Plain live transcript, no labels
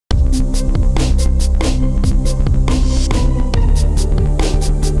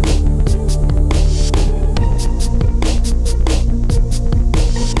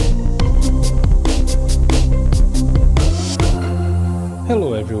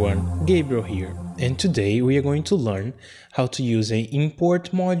everyone, Gabriel here, and today we are going to learn how to use an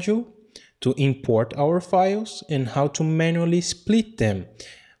import module to import our files and how to manually split them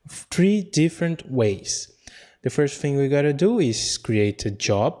 3 different ways. The first thing we gotta do is create a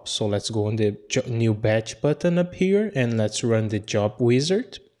job, so let's go on the new batch button up here and let's run the job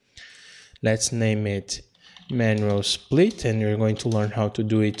wizard. Let's name it manual split, and we're going to learn how to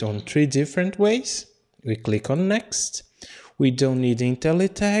do it on 3 different ways. We click on next. We don't need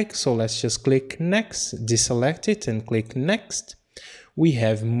Intelli-Tag, so let's just click next, deselect it and click next. We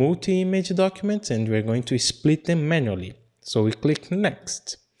have multi-image documents and we're going to split them manually. So we click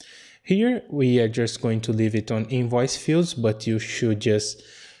next. Here we are just going to leave it on invoice fields, but you should just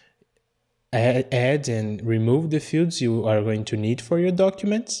add and remove the fields you are going to need for your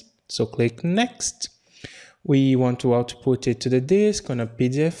documents. So click next. We want to output it to the disk on a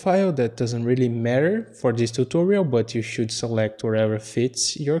PDF file. That doesn't really matter for this tutorial, but you should select wherever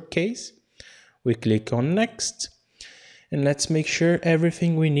fits your case. We click on next, and let's make sure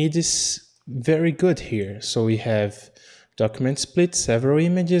everything we need is very good here. So we have document split, several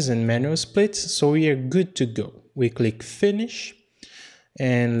images, and manual splits, so we are good to go. We click finish,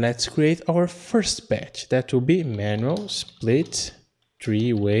 and let's create our first batch. That will be manual split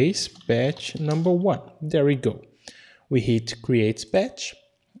 3 ways, batch number 1. There we go. We hit create batch,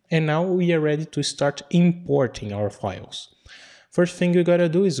 and now we are ready to start importing our files. First thing you gotta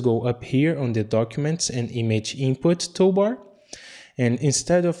do is go up here on the documents and image input toolbar, and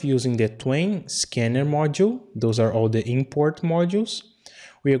instead of using the Twain scanner module, those are all the import modules,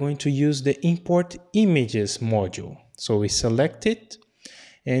 we are going to use the import images module. So we select it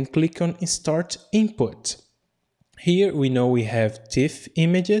and click on start input. Here we know we have TIFF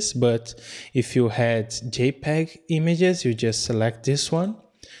images, but if you had JPEG images, you just select this one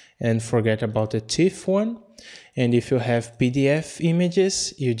and forget about the TIFF one. And if you have PDF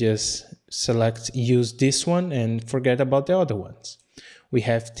images, you just select use this one and forget about the other ones. We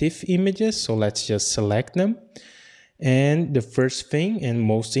have TIFF images, so let's just select them. And the first thing and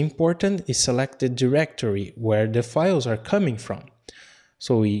most important is select the directory where the files are coming from.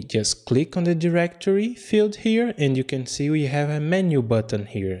 So we just click on the directory field here, and you can see we have a menu button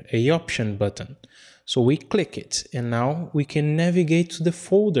here, a option button. So we click it, and now we can navigate to the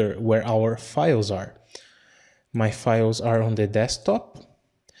folder where our files are. My files are on the desktop,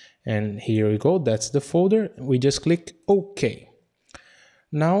 and here we go, that's the folder. We just click OK.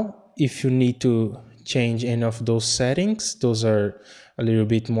 Now, if you need to change any of those settings, those are a little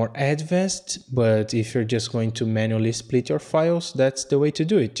bit more advanced, but if you're just going to manually split your files, that's the way to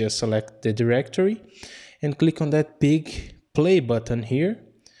do it. Just select the directory and click on that big play button here,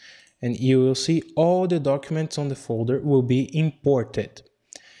 and you will see all the documents on the folder will be imported.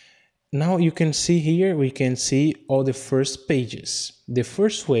 Now you can see here, we can see all the first pages. The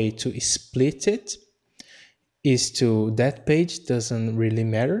first way to split it is to that page, doesn't really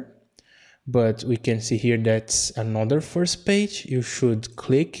matter. But we can see here that's another first page. You should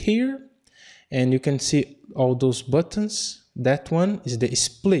click here and you can see all those buttons. That one is the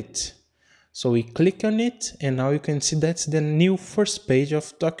split. So we click on it and now you can see that's the new first page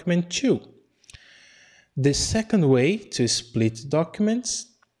of document 2. The second way to split documents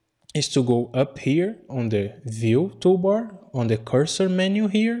is to go up here on the view toolbar, on the cursor menu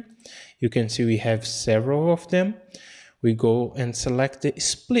here. You can see we have several of them. We go and select the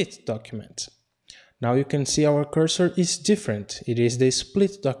split document. Now you can see our cursor is different. It is the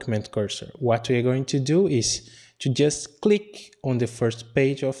split document cursor. What we are going to do is to just click on the first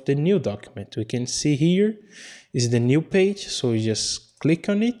page of the new document. We can see here is the new page, so you just click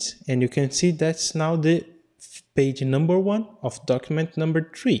on it and you can see that's now the page number 1 of document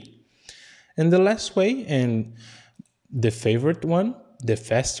number 3. And the last way, and the favorite one, the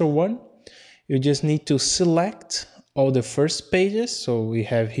faster one, you just need to select all the first pages. So we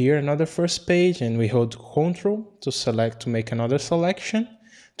have here another first page and we hold Ctrl to select, to make another selection,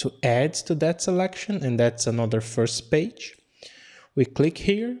 to add to that selection, and that's another first page. We click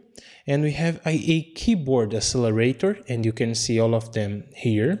here and we have a keyboard accelerator, and you can see all of them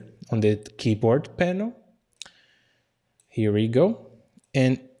here on the keyboard panel. Here we go.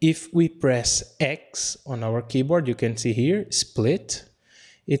 And if we press X on our keyboard, you can see here split.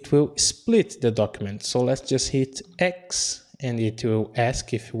 It will split the document. So let's just hit X and it will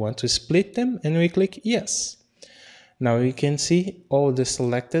ask if you want to split them, and we click yes. Now you can see all the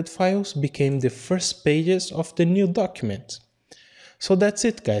selected files became the first pages of the new document. So that's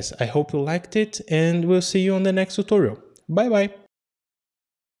it, guys. I hope you liked it and we'll see you on the next tutorial. Bye bye.